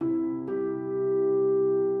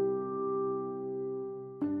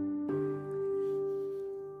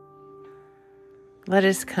Let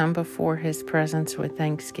us come before his presence with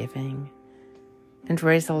thanksgiving and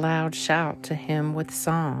raise a loud shout to him with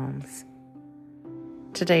psalms.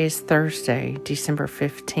 Today is Thursday, December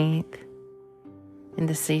 15th, in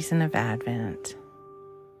the season of Advent.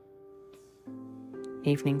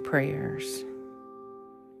 Evening prayers.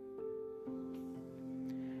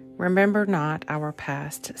 Remember not our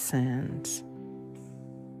past sins.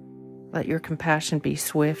 Let your compassion be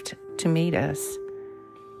swift to meet us,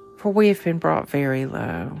 for we have been brought very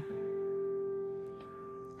low.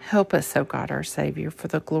 Help us, O God, our Savior, for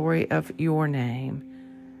the glory of your name.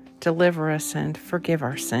 Deliver us and forgive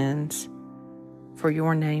our sins, for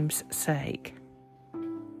your name's sake.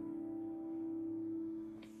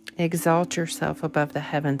 Exalt yourself above the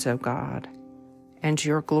heavens, O God, and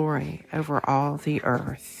your glory over all the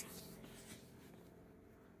earth.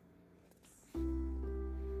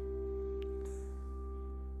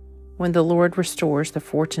 When the Lord restores the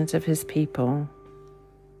fortunes of his people,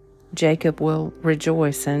 Jacob will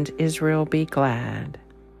rejoice and Israel be glad.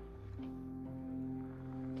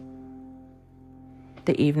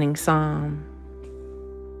 The Evening Psalm.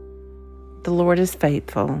 The Lord is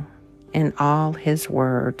faithful in all his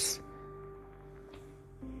words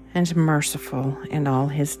and merciful in all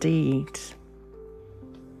his deeds.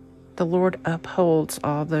 The Lord upholds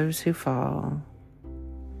all those who fall.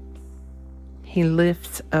 He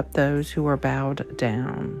lifts up those who are bowed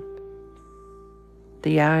down.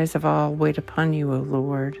 The eyes of all wait upon you, O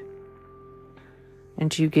Lord,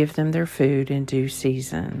 and you give them their food in due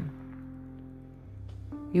season.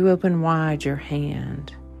 You open wide your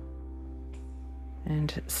hand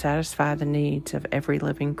and satisfy the needs of every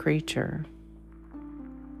living creature.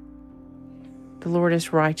 The Lord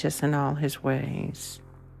is righteous in all his ways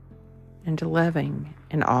and loving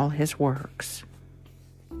in all his works.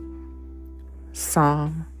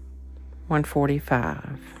 Psalm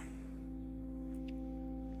 145.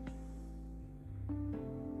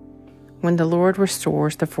 When the Lord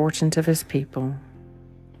restores the fortunes of his people,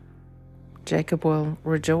 Jacob will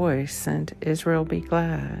rejoice and Israel be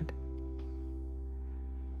glad.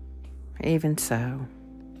 Even so,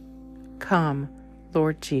 come,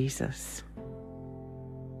 Lord Jesus.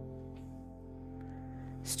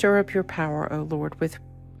 Stir up your power, O Lord, with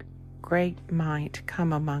great might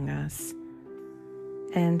come among us.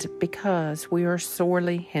 And because we are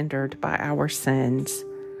sorely hindered by our sins,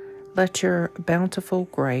 let your bountiful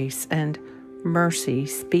grace and mercy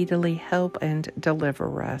speedily help and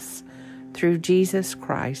deliver us through Jesus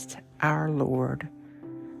Christ our Lord,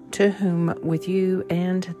 to whom with you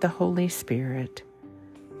and the Holy Spirit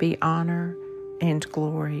be honor and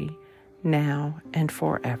glory now and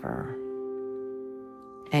forever.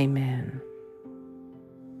 Amen.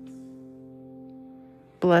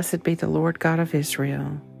 Blessed be the Lord God of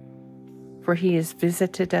Israel, for he has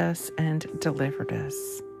visited us and delivered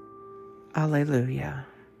us. Alleluia.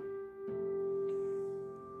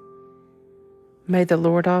 May the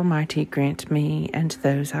Lord Almighty grant me and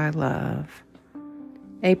those I love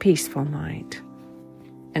a peaceful night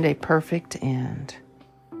and a perfect end.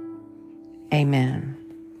 Amen.